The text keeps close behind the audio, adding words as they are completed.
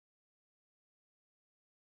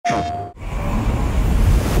With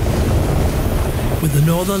the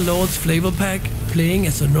Northern Lords flavor pack, playing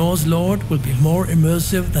as a Norse Lord will be more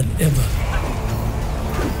immersive than ever.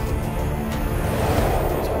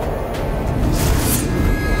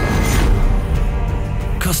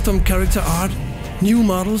 Custom character art, new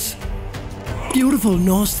models, beautiful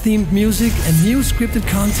Norse-themed music and new scripted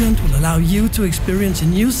content will allow you to experience a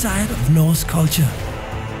new side of Norse culture.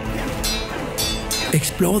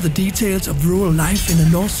 Explore the details of rural life in a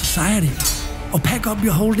Norse society, or pack up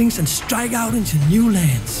your holdings and strike out into new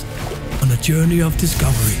lands on a journey of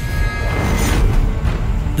discovery.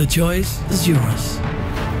 The choice is yours.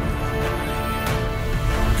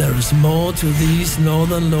 There is more to these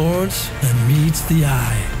Northern Lords than meets the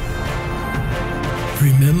eye.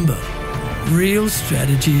 Remember, real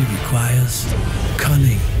strategy requires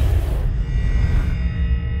cunning.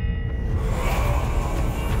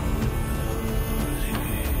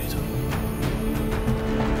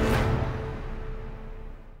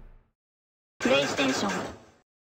 PlayStation